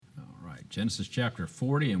Genesis chapter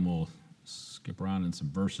 40, and we'll skip around in some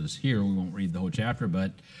verses here. We won't read the whole chapter,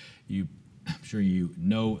 but I'm sure you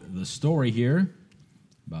know the story here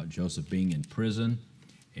about Joseph being in prison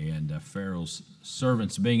and Pharaoh's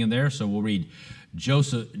servants being in there. So we'll read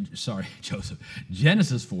Genesis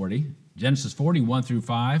 40, 1 through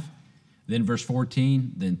 5, then verse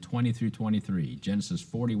 14, then 20 through 23. Genesis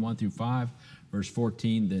 41 through 5, verse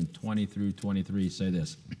 14, then 20 through 23 say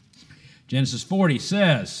this. Genesis 40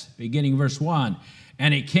 says, beginning verse 1,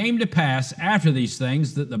 "And it came to pass after these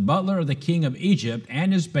things that the butler of the king of Egypt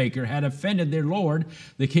and his baker had offended their lord,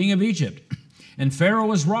 the king of Egypt. And Pharaoh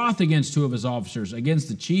was wroth against two of his officers, against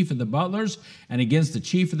the chief of the butlers and against the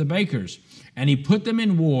chief of the bakers. And he put them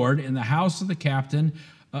in ward in the house of the captain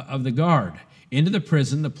of the guard, into the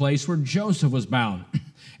prison, the place where Joseph was bound.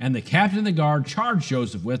 And the captain of the guard charged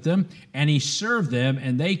Joseph with them, and he served them,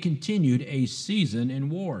 and they continued a season in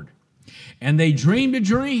ward. And they dreamed a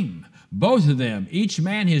dream, both of them, each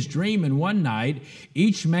man his dream in one night,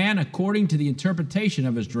 each man according to the interpretation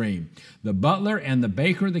of his dream, the butler and the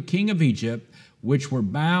baker of the king of Egypt, which were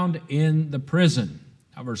bound in the prison."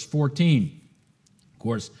 Now, verse 14, of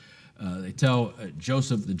course, they tell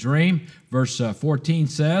Joseph the dream. Verse 14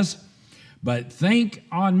 says, "But think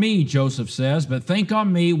on me," Joseph says, "but think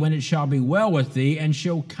on me when it shall be well with thee, and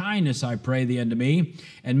show kindness, I pray thee, unto me,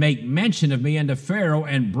 and make mention of me unto Pharaoh,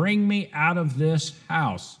 and bring me out of this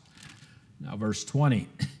house." Now, verse 20,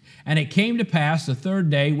 "And it came to pass the third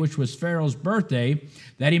day, which was Pharaoh's birthday,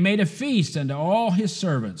 that he made a feast unto all his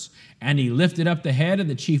servants. And he lifted up the head of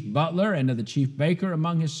the chief butler and of the chief baker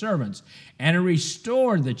among his servants. And he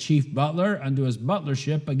restored the chief butler unto his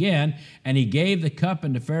butlership again, and he gave the cup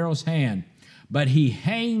into Pharaoh's hand. But he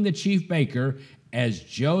hanged the chief baker as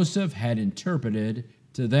Joseph had interpreted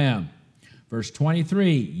to them." Verse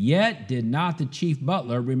 23, "Yet did not the chief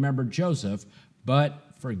butler remember Joseph,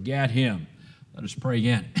 but forget him." Let us pray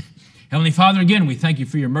again. Heavenly Father, again, we thank you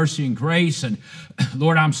for your mercy and grace. And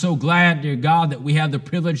Lord, I'm so glad, dear God, that we have the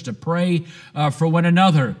privilege to pray for one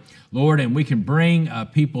another, Lord, and we can bring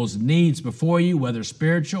people's needs before you, whether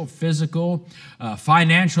spiritual, physical,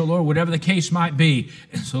 financial, Lord, whatever the case might be.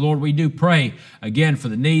 And so, Lord, we do pray again for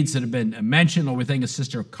the needs that have been mentioned. Lord, we think of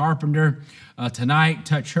Sister Carpenter tonight.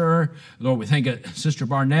 Touch her. Lord, we think of Sister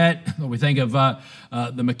Barnett. Lord, we think of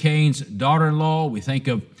the McCain's daughter-in-law. We think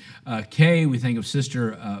of Kay, we think of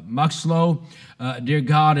Sister Muxlow, dear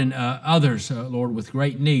God, and others, Lord, with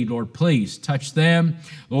great need. Lord, please touch them.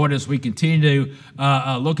 Lord, as we continue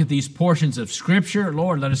to look at these portions of Scripture,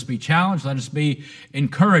 Lord, let us be challenged, let us be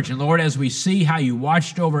encouraged. And Lord, as we see how you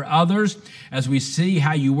watched over others, as we see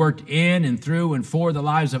how you worked in and through and for the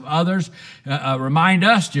lives of others, remind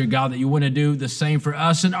us, dear God, that you want to do the same for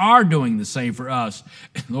us and are doing the same for us.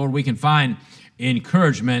 Lord, we can find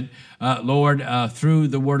encouragement, Lord, through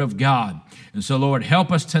the Word of God. And so, Lord,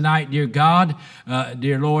 help us tonight, dear God,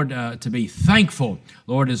 dear Lord, to be thankful.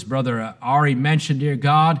 Lord, as Brother Ari mentioned, dear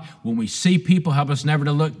God, when we see people, help us never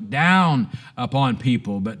to look down upon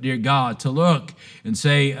people, but, dear God, to look and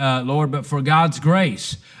say, Lord, but for God's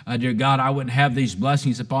grace, dear God, I wouldn't have these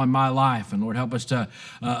blessings upon my life. And, Lord, help us to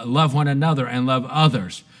love one another and love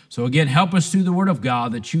others. So, again, help us through the Word of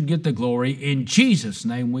God that you'd get the glory. In Jesus'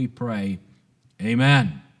 name we pray.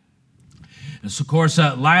 Amen. And so, of course,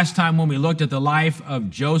 last time when we looked at the life of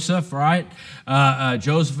Joseph, right,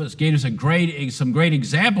 Joseph gave us some great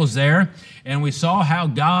examples there, and we saw how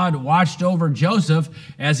God watched over Joseph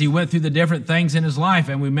as he went through the different things in his life.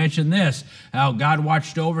 And we mentioned this, how God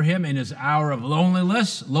watched over him in his hour of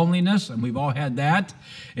loneliness, and we've all had that,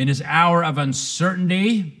 in his hour of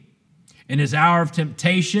uncertainty, in his hour of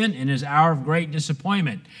temptation, in his hour of great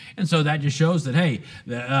disappointment. And so that just shows that, hey,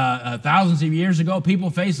 thousands of years ago, people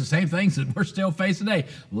faced the same things that we're still facing today.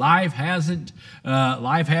 Life hasn't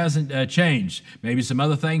changed. Maybe some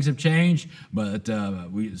other things have changed, but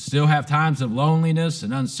we still have times of loneliness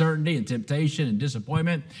and uncertainty and temptation and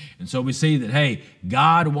disappointment. And so we see that, hey,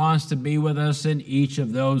 God wants to be with us in each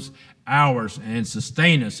of those hours and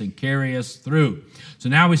sustain us and carry us through. So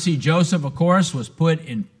now we see Joseph, of course, was put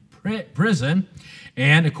in prison,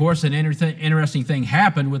 and of course an interesting thing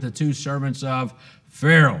happened with the two servants of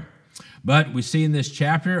Pharaoh. But we see in this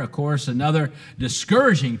chapter, of course, another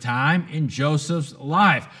discouraging time in Joseph's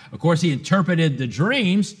life. Of course, he interpreted the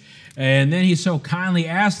dreams, and then he so kindly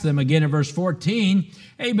asked them again in verse 14,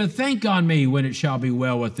 "Hey, but think on me when it shall be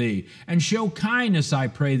well with thee, and show kindness, I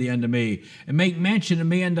pray thee, unto me, and make mention of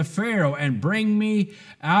me unto Pharaoh, and bring me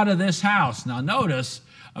out of this house." Now notice,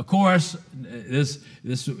 of course, this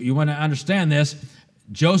you want to understand this.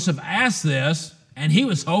 Joseph asked this And he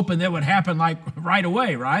was hoping that would happen like right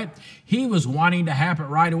away, right? He was wanting to happen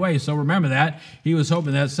right away. So remember that. He was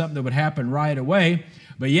hoping that's something that would happen right away.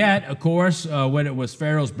 But yet, of course, when it was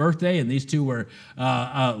Pharaoh's birthday and these two were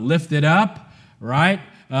lifted up, right?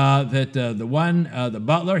 The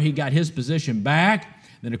butler, he got his position back.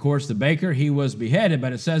 Then, of course, the baker, he was beheaded.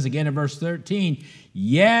 But it says again in verse 13,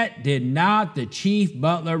 yet did not the chief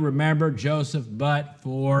butler remember Joseph, but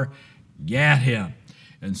forget him.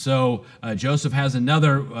 And so Joseph has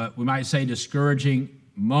another, we might say, discouraging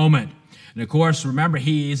moment. And, of course, remember,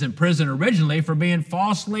 he is in prison originally for being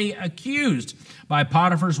falsely accused by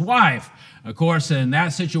Potiphar's wife. Of course, in that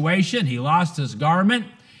situation, he lost his garment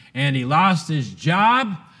and he lost his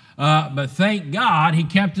job. But thank God he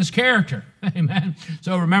kept his character. Amen.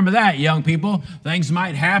 So remember that, young people. Things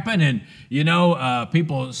might happen and,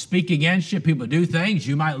 people speak against you. People do things.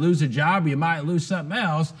 You might lose a job. You might lose something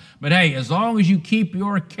else. But hey, as long as you keep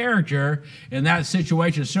your character in that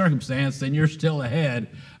situation or circumstance, then you're still ahead.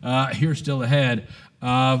 You're still ahead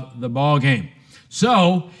of the ball game.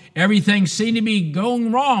 So everything seemed to be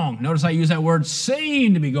going wrong. Notice I use that word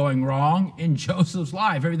seemed to be going wrong in Joseph's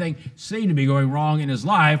life. Everything seemed to be going wrong in his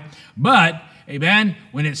life. But, amen,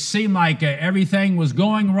 when it seemed like everything was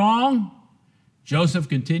going wrong, Joseph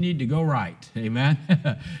continued to go right. Amen.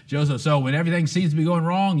 So when everything seems to be going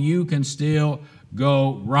wrong, you can still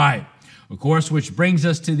go right. Of course, which brings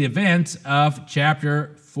us to the events of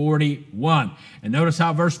chapter 41. And notice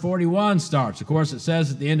how verse 41 starts. Of course, it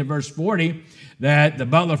says at the end of verse 40 that the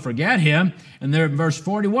butler forgot him. And there in verse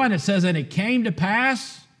 41, it says, and it came to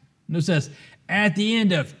pass, and it says, at the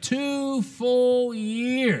end of 2 full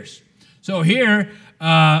years. So here,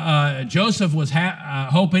 Joseph was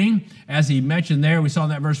hoping, as he mentioned there, we saw in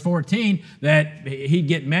that verse 14, that he'd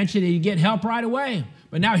get mentioned, he'd get help right away.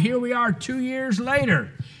 But now here we are 2 years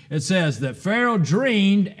later. It says that Pharaoh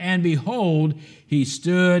dreamed, and behold, he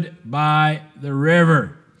stood by the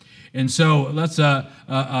river. And so let's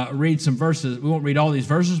read some verses. We won't read all these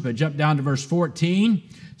verses, but jump down to verse 14.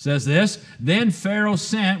 It says this, then Pharaoh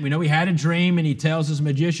sent, we know he had a dream, and he tells his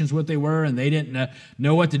magicians what they were, and they didn't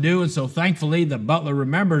know what to do. And so thankfully, the butler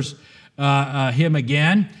remembers him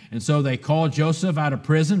again. And so they called Joseph out of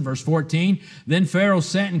prison. Verse 14, then Pharaoh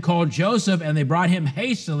sent and called Joseph, and they brought him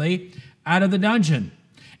hastily out of the dungeon.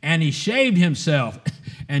 And he shaved himself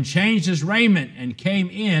and changed his raiment and came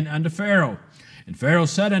in unto Pharaoh. And Pharaoh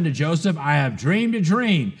said unto Joseph, I have dreamed a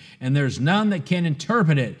dream, and there's none that can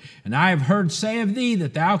interpret it. And I have heard say of thee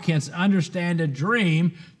that thou canst understand a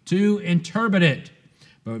dream to interpret it.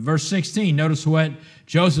 But verse 16, notice what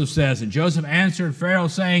Joseph says. And Joseph answered Pharaoh,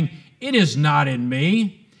 saying, it is not in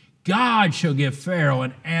me. God shall give Pharaoh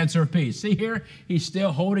an answer of peace. See here, he's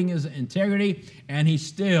still holding his integrity, and he's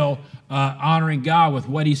still honoring God with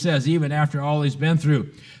what he says, even after all he's been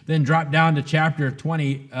through. Then drop down to chapter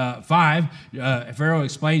 25. Pharaoh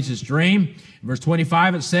explains his dream. In verse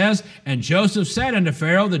 25 it says, and Joseph said unto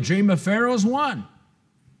Pharaoh, the dream of Pharaoh is one.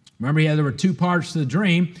 Remember, there were 2 parts to the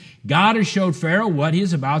dream. God has showed Pharaoh what he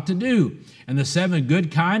is about to do. And the 7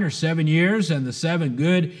 good kine are 7 years, and the 7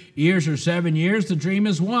 good ears are 7 years. The dream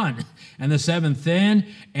is one. And the 7 thin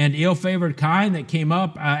and ill-favored kine that came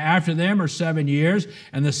up after them are 7 years.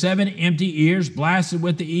 And the 7 empty ears blasted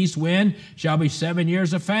with the east wind shall be 7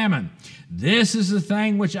 years of famine. This is the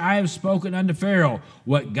thing which I have spoken unto Pharaoh.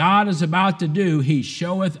 What God is about to do, he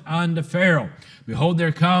showeth unto Pharaoh. Behold,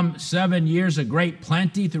 there come 7 years of great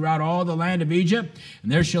plenty throughout all the land of Egypt,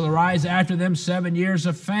 and there shall arise after them 7 years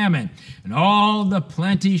of famine. And all the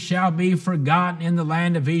plenty shall be forgotten in the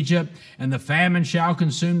land of Egypt, and the famine shall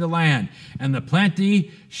consume the land. And the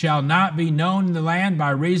plenty shall not be known in the land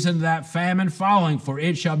by reason of that famine following, for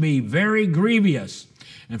it shall be very grievous.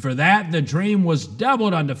 And for that the dream was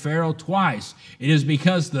doubled unto Pharaoh twice. It is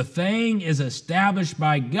because the thing is established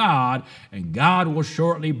by God, and God will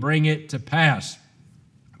shortly bring it to pass.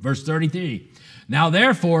 Verse 33, now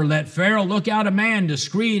therefore let Pharaoh look out a man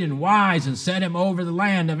discreet and wise, and set him over the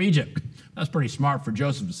land of Egypt. That's pretty smart for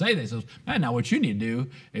Joseph to say that. He says, man, now what you need to do,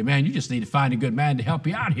 hey man, you just need to find a good man to help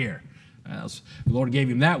you out here. Well, the Lord gave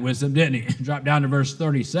him that wisdom, didn't he? Drop down to verse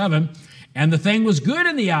 37. And the thing was good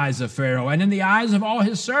in the eyes of Pharaoh, and in the eyes of all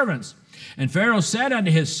his servants. And Pharaoh said unto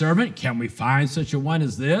his servant, can we find such a one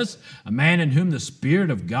as this, a man in whom the Spirit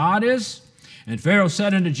of God is? And Pharaoh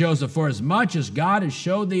said unto Joseph, for as much as God has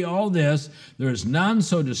showed thee all this, there is none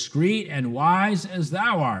so discreet and wise as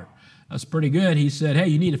thou art. That's pretty good. He said, hey,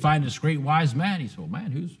 you need to find a discreet, wise man. He said, well,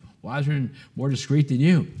 man, who's wiser and more discreet than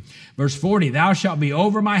you? Verse 40, thou shalt be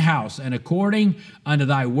over my house, and according unto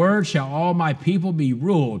thy word shall all my people be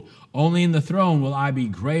ruled. Only in the throne will I be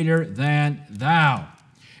greater than thou.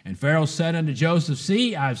 And Pharaoh said unto Joseph,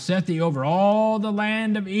 See, I have set thee over all the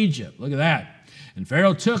land of Egypt. Look at that. And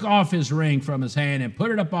Pharaoh took off his ring from his hand and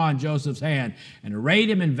put it upon Joseph's hand, and arrayed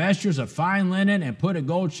him in vestures of fine linen, and put a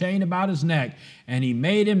gold chain about his neck. And he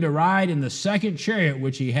made him to ride in the second chariot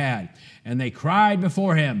which he had. And they cried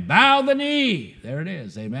before him, Bow the knee. There it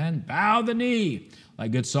is, amen. Bow the knee. Like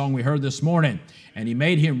a good song we heard this morning. And he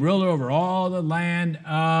made him ruler over all the land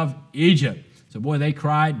of Egypt. So boy, they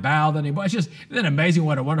cried, Bow the knee. Boy, isn't it amazing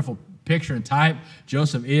what a wonderful picture and type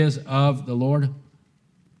Joseph is of the Lord?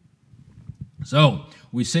 So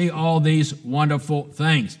we see all these wonderful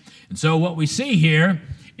things. And so what we see here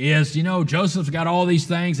is, Joseph's got all these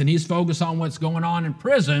things and he's focused on what's going on in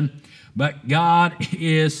prison, but God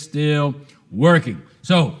is still working.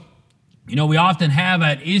 So, we often have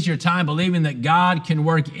an easier time believing that God can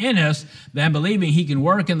work in us than believing he can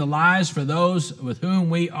work in the lives for those with whom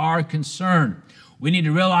we are concerned. We need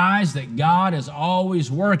to realize that God is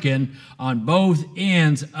always working on both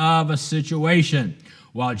ends of a situation.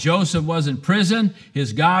 While Joseph was in prison,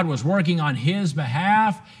 his God was working on his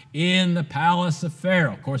behalf in the palace of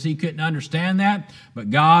Pharaoh. Of course, he couldn't understand that, but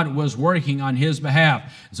God was working on his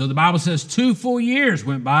behalf. So the Bible says 2 full years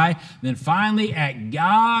went by, then finally at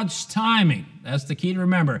God's timing, that's the key to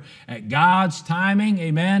remember, at God's timing,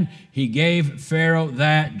 amen, he gave Pharaoh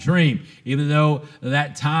that dream, even though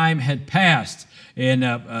that time had passed.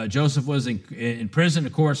 And Joseph was in prison,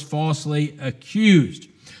 of course, falsely accused.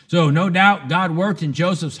 So no doubt God worked in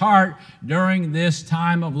Joseph's heart during this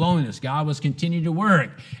time of loneliness. God was continuing to work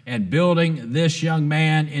and building this young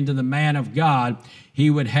man into the man of God he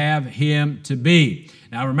would have him to be.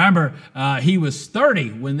 Now remember, he was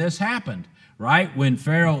 30 when this happened, right? When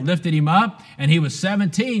Pharaoh lifted him up, and he was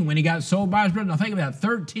 17 when he got sold by his brother. Now think about that,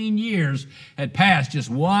 13 years had passed. Just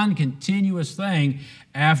one continuous thing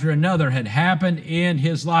after another had happened in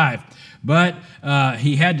his life. But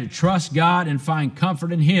he had to trust God and find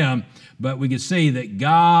comfort in him. But we could see that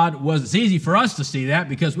God was, it's easy for us to see that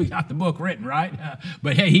because we got the book written, right?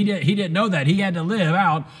 But hey, he didn't know that. He had to live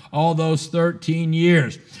out all those 13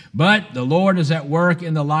 years. But the Lord is at work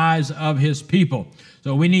in the lives of his people.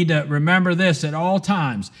 So we need to remember this at all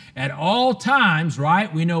times. At all times,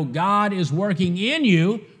 right, we know God is working in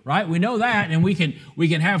you, right? We know that, and we can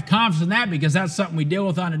have confidence in that because that's something we deal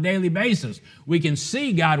with on a daily basis. We can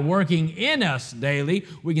see God working in us daily.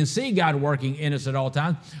 We can see God working in us at all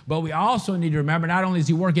times. But we also need to remember, not only is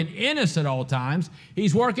he working in us at all times,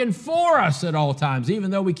 he's working for us at all times, even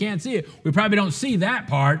though we can't see it. We probably don't see that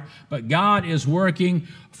part, but God is working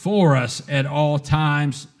for us at all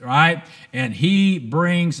times, right? And he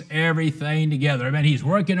brings everything together. I mean, he's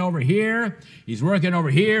working over here,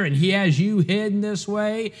 and he has you hidden this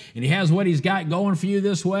way, and he has what he's got going for you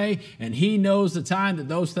this way, and he knows the time that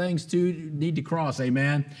those things two need to cross,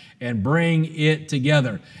 amen, and bring it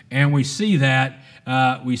together. And we see that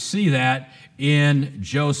in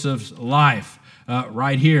Joseph's life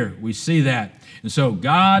right here. We see that. And so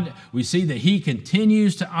God, we see that he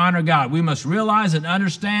continues to honor God. We must realize and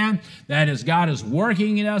understand that as God is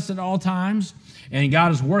working in us at all times, and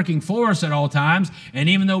God is working for us at all times, and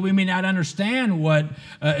even though we may not understand what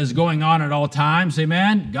is going on at all times,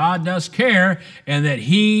 amen, God does care, and that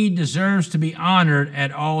he deserves to be honored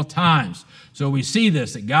at all times. So we see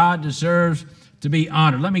this, that God deserves to be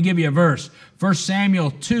honored. Let me give you a verse. 1 Samuel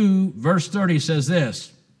 2, verse 30 says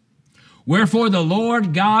this, Wherefore the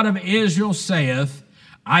Lord God of Israel saith,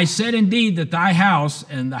 I said indeed that thy house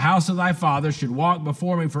and the house of thy father should walk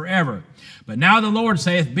before me forever. But now the Lord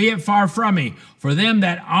saith, Be it far from me. For them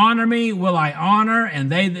that honor me will I honor,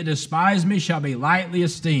 and they that despise me shall be lightly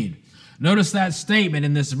esteemed. Notice that statement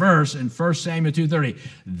in this verse in 1 Samuel 2:30.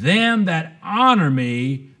 Them that honor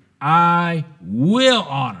me, I will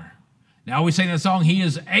honor. Now we sing that song, He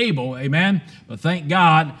is able, amen? But thank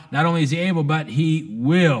God, not only is He able, but He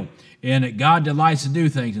will. And that God delights to do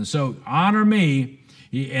things. And so honor me,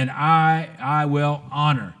 and I will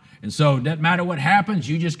honor. And so it doesn't matter what happens,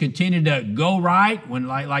 you just continue to go right. When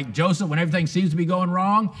like Joseph, when everything seems to be going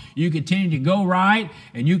wrong, you continue to go right,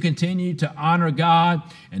 and you continue to honor God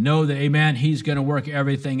and know that, amen, He's going to work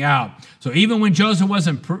everything out. So even when Joseph was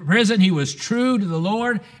in prison, he was true to the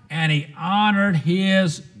Lord, and he honored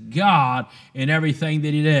his God in everything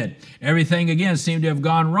that he did. Everything, again, seemed to have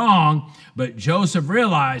gone wrong, but Joseph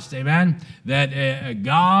realized, amen, that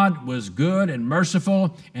God was good and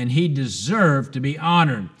merciful, and he deserved to be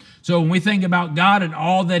honored. So when we think about God and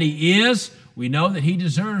all that he is, we know that he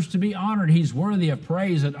deserves to be honored. He's worthy of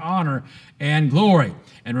praise and honor and glory.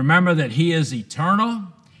 And remember that he is eternal,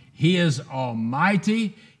 he is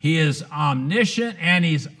almighty, He is omniscient, and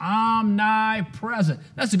he's omnipresent.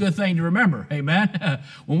 That's a good thing to remember, amen?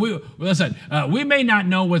 We may not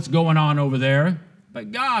know what's going on over there,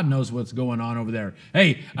 but God knows what's going on over there.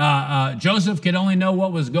 Hey, Joseph could only know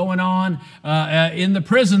what was going on in the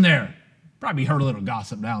prison there. Probably heard a little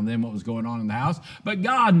gossip now and then what was going on in the house, but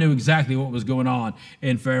God knew exactly what was going on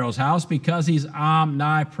in Pharaoh's house because he's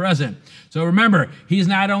omnipresent. So remember, he's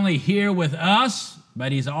not only here with us,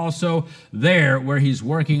 but he's also there where he's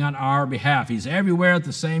working on our behalf. He's everywhere at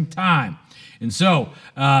the same time. And so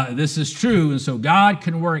this is true. And so God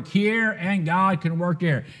can work here and God can work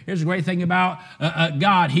there. Here's a great thing about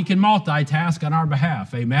God. He can multitask on our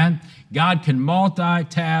behalf. Amen. God can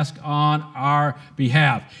multitask on our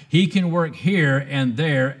behalf. He can work here and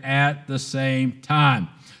there at the same time.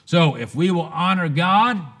 So if we will honor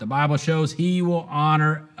God, the Bible shows he will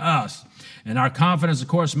honor us. And our confidence, of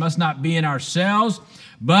course, must not be in ourselves,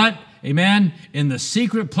 but, amen, in the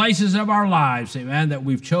secret places of our lives, amen, that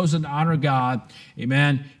we've chosen to honor God,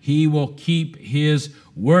 amen, he will keep his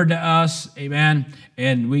word to us, amen,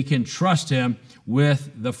 and we can trust him with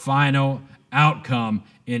the final outcome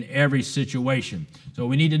in every situation. So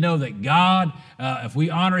we need to know that God, if we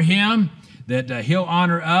honor him, that he'll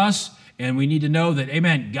honor us, and we need to know that,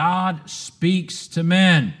 amen, God speaks to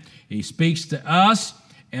men. He speaks to us.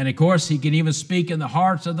 And, of course, he can even speak in the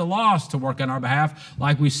hearts of the lost to work on our behalf,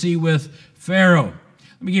 like we see with Pharaoh.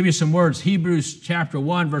 Let me give you some words. Hebrews chapter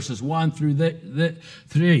 1, verses 1 through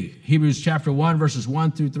 3. Hebrews chapter 1, verses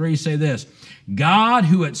 1 through 3 say this: God,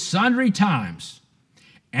 who at sundry times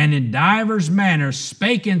and in divers manners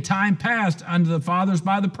spake in time past unto the fathers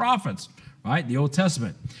by the prophets, right, the Old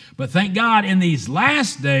Testament. But thank God in these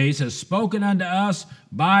last days has spoken unto us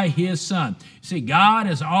by his Son. See, God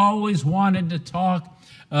has always wanted to talk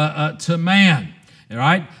to man, all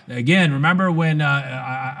right? Again, remember when,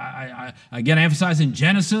 I emphasize in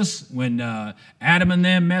Genesis, when Adam and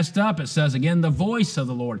them messed up, it says, again, the voice of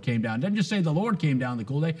the Lord came down. It doesn't just say the Lord came down the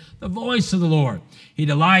cool day, the voice of the Lord. He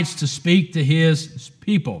delights to speak to his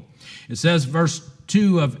people. It says, verse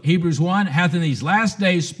 2 of Hebrews 1, hath in these last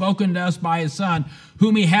days spoken to us by his Son,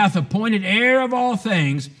 whom he hath appointed heir of all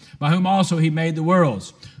things, by whom also he made the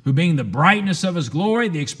worlds, who being the brightness of his glory,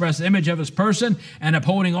 the express image of his person, and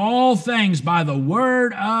upholding all things by the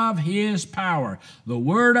word of his power. The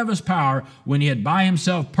word of his power, when he had by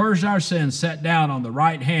himself purged our sins, sat down on the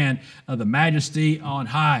right hand of the majesty on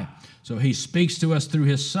high. So he speaks to us through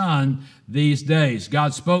his Son these days.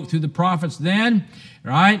 God spoke through the prophets then,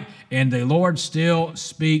 right? And the Lord still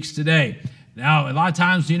speaks today. Now, a lot of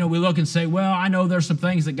times, we look and say, well, I know there's some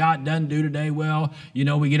things that God doesn't do today. Well,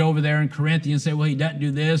 we get over there in Corinthians and say, well, he doesn't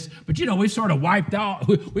do this. But, we sort of wiped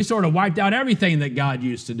out everything that God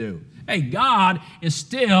used to do. Hey, God is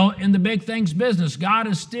still in the big things business. God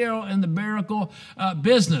is still in the miracle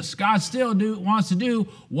business. God still wants to do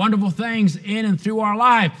wonderful things in and through our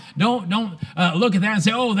life. Don't look at that and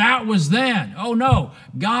say, oh, that was then. Oh, no.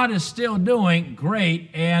 God is still doing great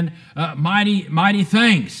and mighty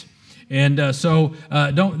things. And so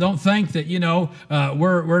don't think that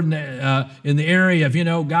we're in the area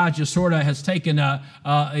of God just sort of has taken the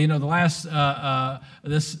last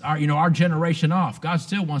our generation off. God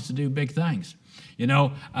still wants to do big things.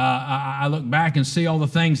 I look back and see all the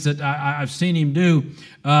things that I've seen him do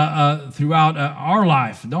throughout our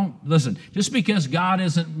life. Don't listen. Just because God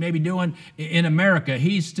isn't maybe doing in America,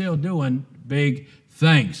 he's still doing big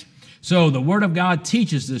things. So the Word of God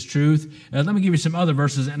teaches this truth. Let me give you some other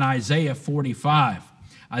verses in Isaiah 45.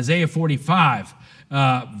 Isaiah 45,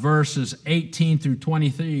 verses 18 through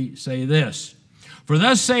 23 say this: For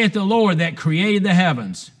thus saith the Lord that created the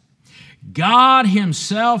heavens, God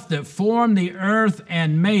himself that formed the earth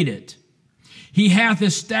and made it. He hath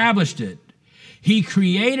established it. He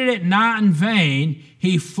created it not in vain.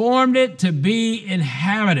 He formed it to be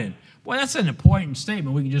inhabited. Boy, that's an important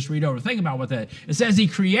statement we can just read over. Think about what that is. It says he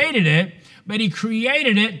created it, but he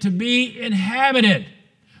created it to be inhabited.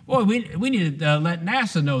 Boy, we need to let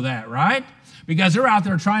NASA know that, right? Because they're out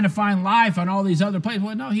there trying to find life on all these other places.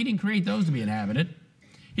 Well, no, he didn't create those to be inhabited.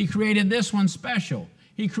 He created this one special.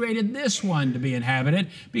 He created this one to be inhabited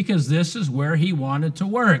because this is where he wanted to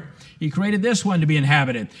work. He created this one to be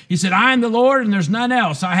inhabited. He said, I am the Lord and there's none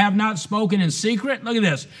else. I have not spoken in secret. Look at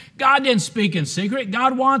this. God didn't speak in secret.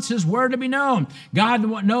 God wants his word to be known. God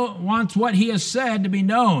wants what he has said to be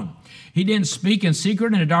known. He didn't speak in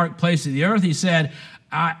secret in a dark place of the earth. He said,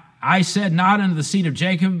 I said not unto the seed of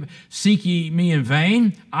Jacob, seek ye me in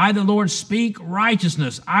vain. I, the Lord, speak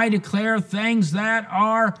righteousness. I declare things that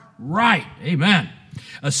are right. Amen.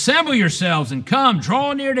 Assemble yourselves and come,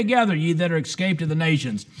 draw near together, ye that are escaped of the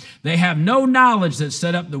nations. They have no knowledge that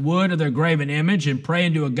set up the wood of their graven image and pray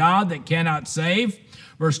unto a God that cannot save.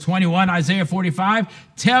 Verse 21, Isaiah 45,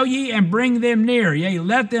 tell ye and bring them near, yea,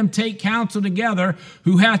 let them take counsel together,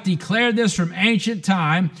 who hath declared this from ancient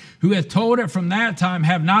time, who hath told it from that time,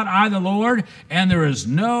 have not I the Lord, and there is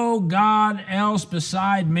no God else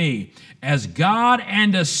beside me. As God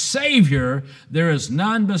and a Savior, there is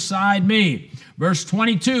none beside me. Verse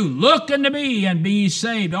 22, look unto me and be ye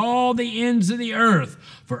saved, all the ends of the earth,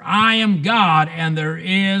 for I am God and there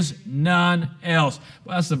is none else.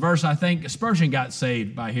 Well, that's the verse I think Spurgeon got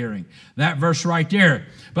saved by hearing. That verse right there.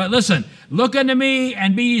 But listen, look unto me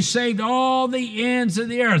and be ye saved, all the ends of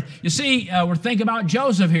the earth. You see, we're thinking about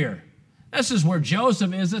Joseph here. This is where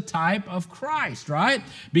Joseph is a type of Christ, right?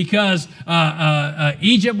 Because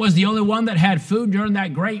Egypt was the only one that had food during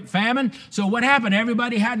that great famine. So what happened?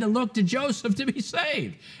 Everybody had to look to Joseph to be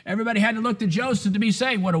saved. Everybody had to look to Joseph to be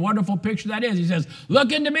saved. What a wonderful picture that is. He says,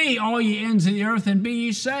 look unto me, all ye ends of the earth, and be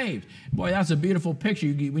ye saved. Boy, that's a beautiful picture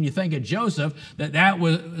when you think of Joseph, that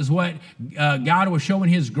was what God was showing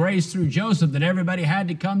his grace through Joseph, that everybody had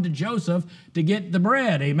to come to Joseph to get the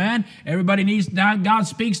bread, amen? Everybody needs, now God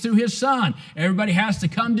speaks through his son. Everybody has to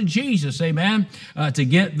come to Jesus, amen, to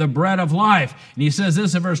get the bread of life. And he says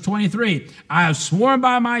this in verse 23, I have sworn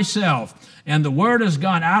by myself, and the word has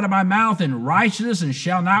gone out of my mouth in righteousness and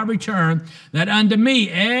shall not return, that unto me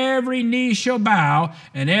every knee shall bow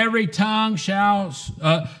and every tongue shall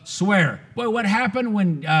swear. Boy, what happened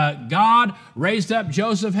when God raised up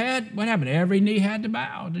Joseph's head? What happened? Every knee had to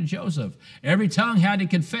bow to Joseph. Every tongue had to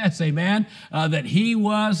confess, amen, that he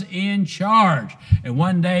was in charge. And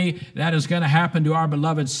one day that is going to happen to our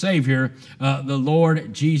beloved Savior, the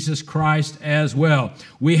Lord Jesus Christ as well.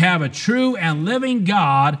 We have a true and living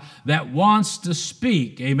God that wants to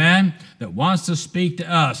speak, amen, that wants to speak to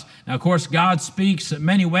us. Now, of course, God speaks in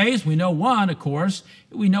many ways. We know one, of course,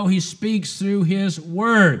 we know he speaks through his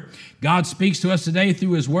word. God speaks to us today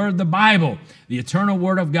through his word, the Bible, the eternal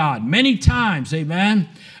word of God. Many times, amen,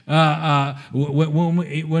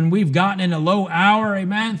 when we've gotten in a low hour,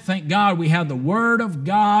 amen, thank God we have the word of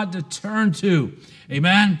God to turn to,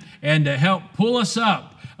 amen, and to help pull us up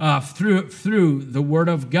through the word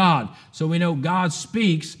of God. So we know God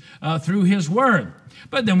speaks through his word.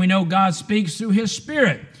 But then we know God speaks through his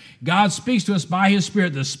Spirit. God speaks to us by his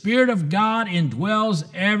Spirit. The Spirit of God indwells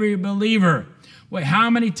every believer. Wait, how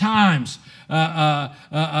many times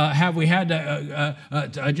have we had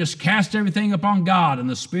to just cast everything upon God, and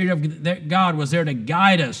the Spirit of God was there to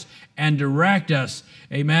guide us and direct us,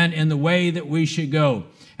 amen, in the way that we should go?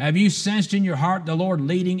 Have you sensed in your heart the Lord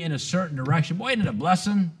leading in a certain direction? Boy, isn't it a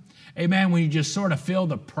blessing? Amen. When you just sort of feel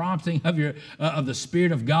the prompting of the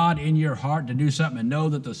Spirit of God in your heart to do something, and know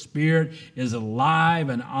that the Spirit is alive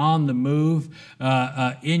and on the move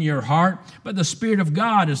in your heart. But the Spirit of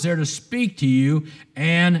God is there to speak to you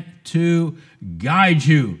and to guide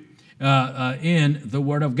you in the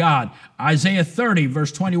Word of God. Isaiah 30,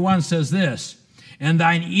 verse 21 says this, and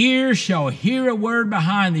thine ears shall hear a word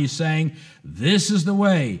behind thee, saying, this is the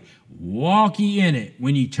way, walk ye in it,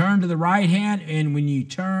 when ye turn to the right hand and when ye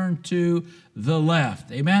turn to the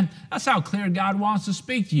left. Amen? That's how clear God wants to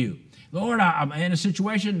speak to you. Lord, I'm in a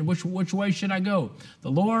situation, which way should I go?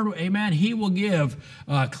 The Lord, amen, he will give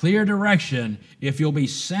clear direction if you'll be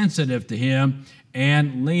sensitive to him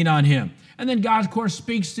and lean on him. And then God, of course,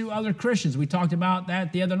 speaks to other Christians. We talked about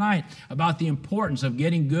that the other night, about the importance of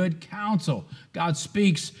getting good counsel. God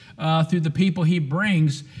speaks through the people he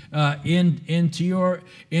brings into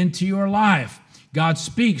your life. God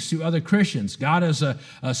speaks to other Christians. God has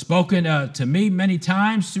spoken to me many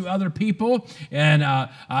times through other people, and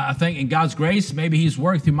I think in God's grace, maybe he's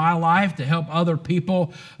worked through my life to help other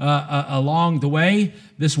people along the way.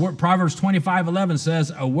 This word, Proverbs 25:11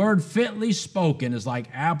 says, a word fitly spoken is like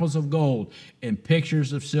apples of gold and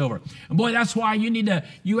pictures of silver. And boy, that's why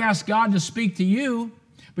you ask God to speak to you,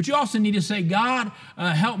 but you also need to say, God,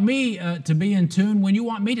 help me to be in tune when you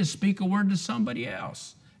want me to speak a word to somebody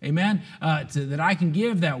else. Amen, that I can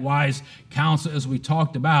give that wise counsel as we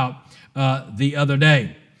talked about the other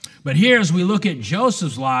day. But here, as we look at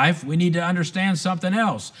Joseph's life, we need to understand something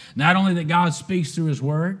else. Not only that God speaks through his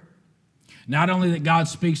word, not only that God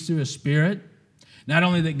speaks through his Spirit, not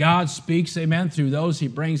only that God speaks, amen, through those he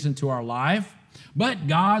brings into our life, but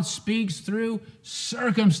God speaks through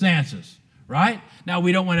circumstances. Right? Now,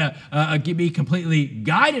 we don't want to be completely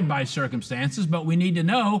guided by circumstances, but we need to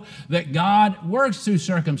know that God works through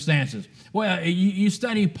circumstances. Well, you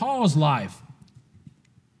study Paul's life,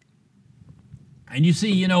 and you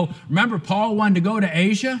see, remember Paul wanted to go to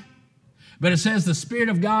Asia, But it says the Spirit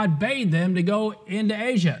of God bade them to go into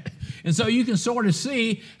Asia. And so you can sort of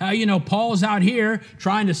see how, Paul's out here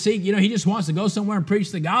trying to seek, he just wants to go somewhere and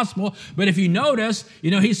preach the gospel. But if you notice,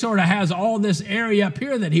 he sort of has all this area up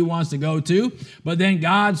here that he wants to go to. But then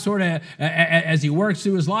God sort of, as he works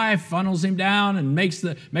through his life, funnels him down and makes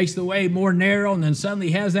the way more narrow. And then suddenly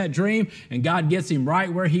he has that dream and God gets him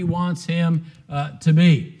right where he wants him to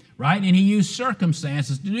be. Right? And he used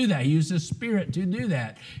circumstances to do that. He used his Spirit to do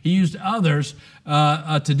that. He used others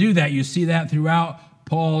to do that. You see that throughout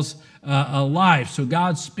Paul's life. So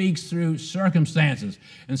God speaks through circumstances.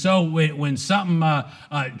 And so when something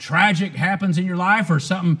tragic happens in your life, or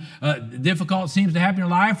something difficult seems to happen in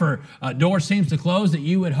your life, or a door seems to close that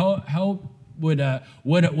you would hope would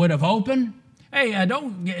have opened, hey,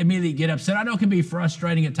 don't immediately get upset. I know it can be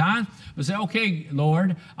frustrating at times, but say, okay,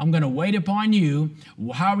 Lord, I'm going to wait upon you.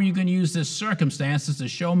 How are you going to use this circumstances to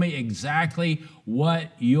show me exactly what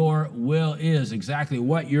your will is, exactly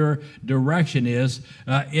what your direction is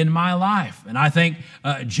in my life? And I think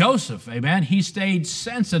Joseph, amen, he stayed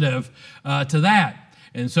sensitive to that.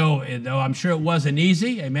 And so, though I'm sure it wasn't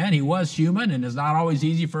easy, amen, he was human, and it's not always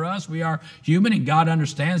easy for us. We are human, and God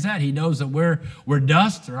understands that. He knows that we're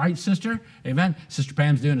dust, right, sister? Amen? Sister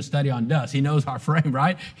Pam's doing a study on dust. He knows our frame,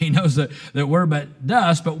 right? He knows that we're but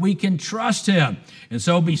dust, but we can trust him. And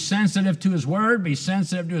so be sensitive to his word, be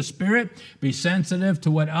sensitive to his Spirit, be sensitive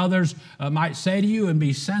to what others might say to you, and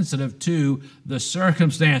be sensitive to the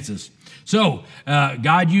circumstances. So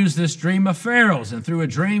God used this dream of Pharaoh's, and through a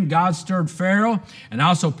dream, God stirred Pharaoh and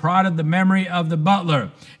also prodded the memory of the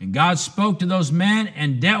butler. And God spoke to those men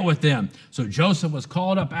and dealt with them. So Joseph was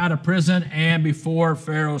called up out of prison and before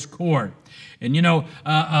Pharaoh's court. And,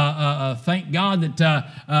 thank God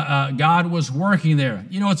that God was working there.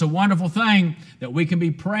 It's a wonderful thing that we can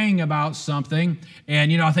be praying about something.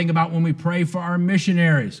 And, I think about when we pray for our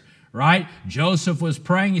missionaries. Right? Joseph was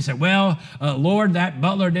praying. He said, well, Lord, that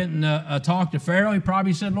butler didn't talk to Pharaoh. He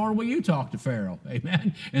probably said, Lord, will you talk to Pharaoh?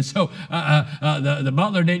 Amen. And so the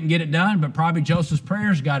butler didn't get it done, but probably Joseph's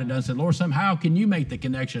prayers got it done. Said, Lord, somehow can you make the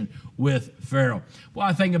connection with Pharaoh? Well,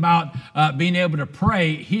 I think about being able to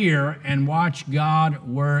pray here and watch God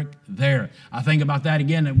work there. I think about that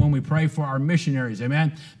again that when we pray for our missionaries,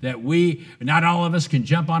 amen, that not all of us can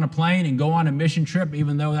jump on a plane and go on a mission trip,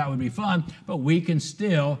 even though that would be fun, but we can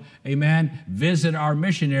still, amen, visit our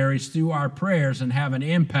missionaries through our prayers and have an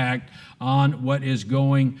impact on what is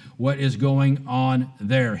going on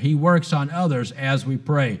there. He works on others as we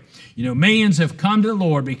pray. Millions have come to the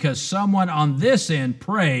Lord because someone on this end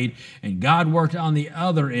prayed and God worked on the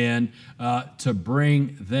other end to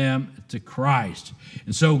bring them to Christ.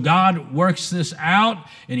 And so God works this out,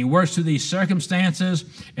 and he works through these circumstances,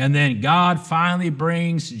 and then God finally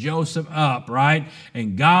brings Joseph up, right?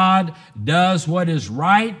 And God does what is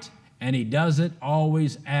right, and he does it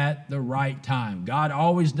always at the right time. God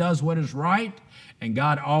always does what is right, and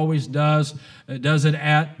God always does it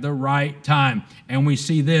at the right time. And we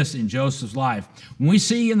see this in Joseph's life. When we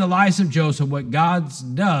see in the lives of Joseph what God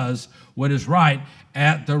does, what is right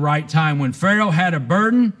at the right time. When Pharaoh had a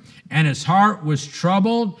burden and his heart was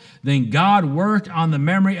troubled, then God worked on the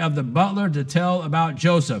memory of the butler to tell about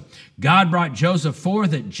Joseph. God brought Joseph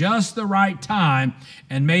forth at just the right time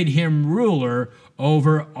and made him ruler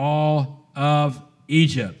over all of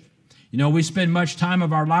Egypt. We spend much time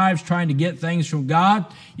of our lives trying to get things from God,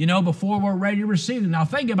 before we're ready to receive them. Now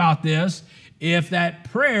think about this. If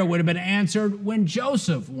that prayer would have been answered when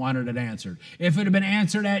Joseph wanted it answered, if it had been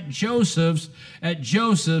answered at Joseph's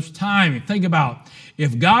timing. Think about,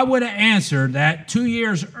 if God would have answered that 2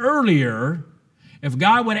 years earlier, if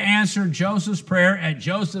God would have answered Joseph's prayer at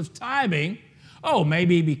Joseph's timing,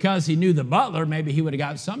 maybe because he knew the butler, maybe he would have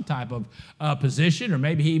got some type of position, or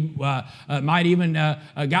maybe he might even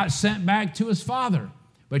got sent back to his father.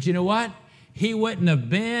 But you know what? He wouldn't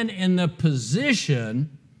have been in the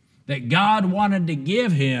position that God wanted to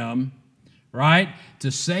give him, right, to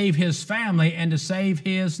save his family and to save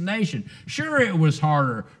his nation. Sure, it was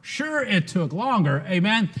harder. Sure, it took longer,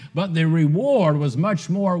 amen, but the reward was much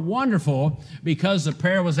more wonderful because the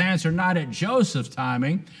prayer was answered not at Joseph's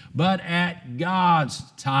timing, but at God's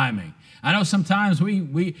timing. I know sometimes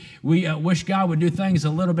we wish God would do things a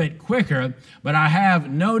little bit quicker, but I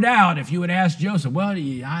have no doubt if you would ask Joseph, well,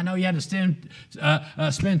 I know you had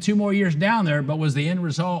to spend 2 more years down there, but was the end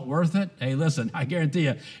result worth it? Hey, listen, I guarantee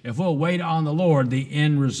you, if we'll wait on the Lord, the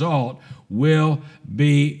end result will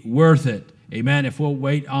be worth it. Amen, if we'll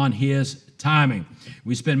wait on his timing.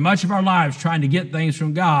 We spend much of our lives trying to get things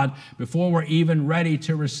from God before we're even ready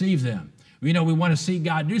to receive them. We want to see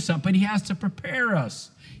God do something, but he has to prepare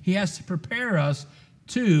us. He has to prepare us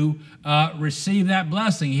to receive that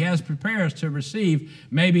blessing. He has to prepare us to receive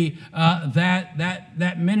maybe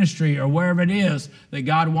that ministry or wherever it is that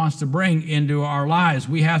God wants to bring into our lives.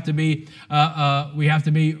 We have to be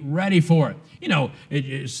ready for it.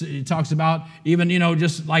 It talks about even,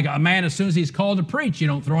 just like a man, as soon as he's called to preach, you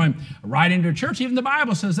don't throw him right into a church. Even the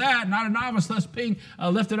Bible says that, not a novice lest being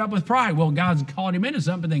lifted up with pride. Well, God's called him into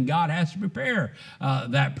something, but then God has to prepare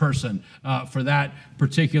that person for that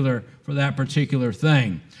particular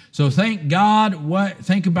thing. So think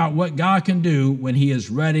about what God can do when he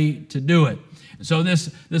is ready to do it. And so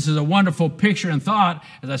this is a wonderful picture and thought,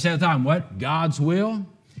 as I said at the time, what? God's will,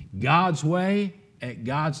 God's way, at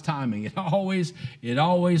God's timing. It always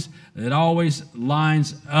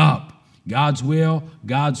lines up. God's will,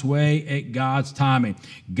 God's way, at God's timing.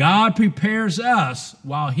 God prepares us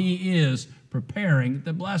while he is preparing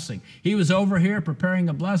the blessing. He was over here preparing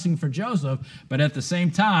a blessing for Joseph, but at the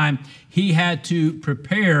same time, he had to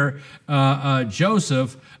prepare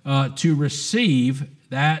Joseph to receive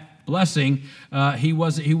that blessing. He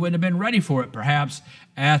wouldn't have been ready for it, perhaps,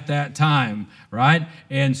 at that time, right?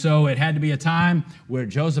 And so it had to be a time where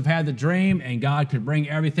Joseph had the dream and God could bring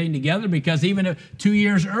everything together, because even if 2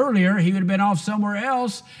 years earlier, he would have been off somewhere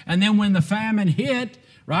else. And then when the famine hit,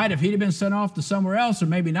 right, if he'd have been sent off to somewhere else, or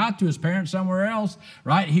maybe not to his parents, somewhere else,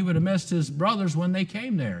 right, he would have missed his brothers when they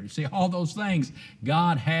came there. You see, all those things,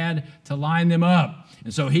 God had to line them up.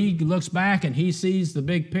 And so he looks back and he sees the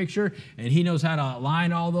big picture, and he knows how to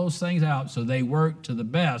line all those things out so they work to the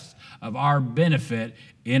best of our benefit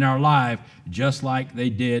in our life, just like they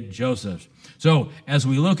did Joseph's. So as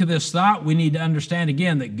we look at this thought, we need to understand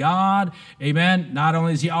again that God, amen, not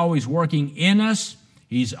only is he always working in us,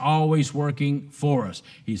 he's always working for us.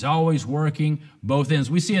 He's always working both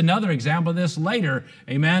ends. We see another example of this later,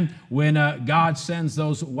 amen, when God sends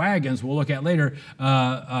those wagons, we'll look at later,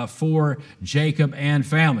 for Jacob and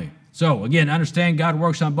family. So again, understand God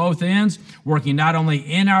works on both ends, working not only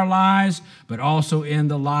in our lives, but also in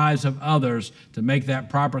the lives of others to make that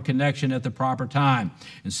proper connection at the proper time.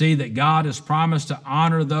 And see that God has promised to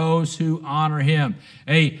honor those who honor him.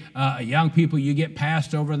 Hey, young people, you get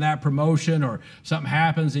passed over that promotion or something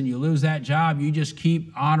happens and you lose that job, you just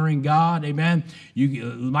keep honoring God, amen?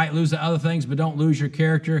 You might lose the other things, but don't lose your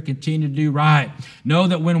character. Continue to do right. Know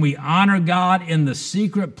that when we honor God in the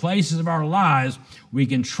secret places of our lives, we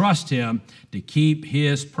can trust him to keep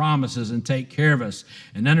his promises and take care of us.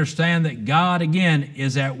 And understand that God, again,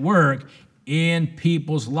 is at work in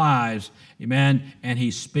people's lives, amen, and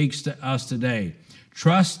he speaks to us today.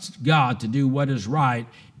 Trust God to do what is right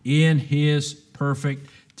in his perfect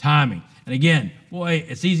timing. And again, boy,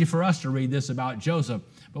 it's easy for us to read this about Joseph,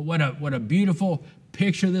 but what a beautiful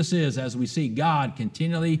picture this is as we see God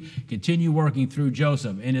continue working through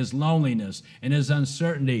Joseph in his loneliness, in his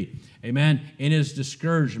uncertainty, amen, in his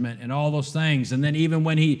discouragement and all those things. And then even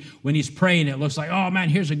when he's praying, it looks like, oh man,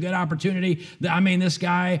 here's a good opportunity. I mean, this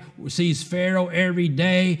guy sees Pharaoh every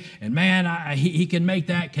day, and man, he can make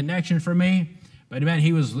that connection for me. But amen,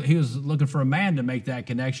 he was looking for a man to make that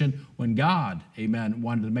connection when God, amen,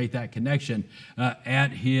 wanted to make that connection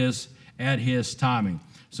at his timing.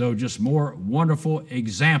 So just more wonderful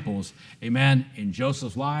examples, amen, in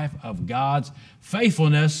Joseph's life of God's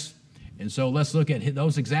faithfulness. And so let's look at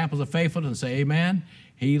those examples of faithfulness and say, amen,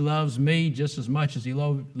 he loves me just as much as he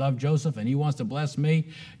loved Joseph, and he wants to bless me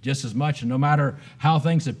just as much. And no matter how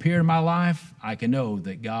things appear in my life, I can know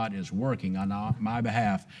that God is working on my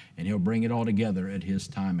behalf, and he'll bring it all together at his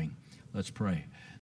timing. Let's pray.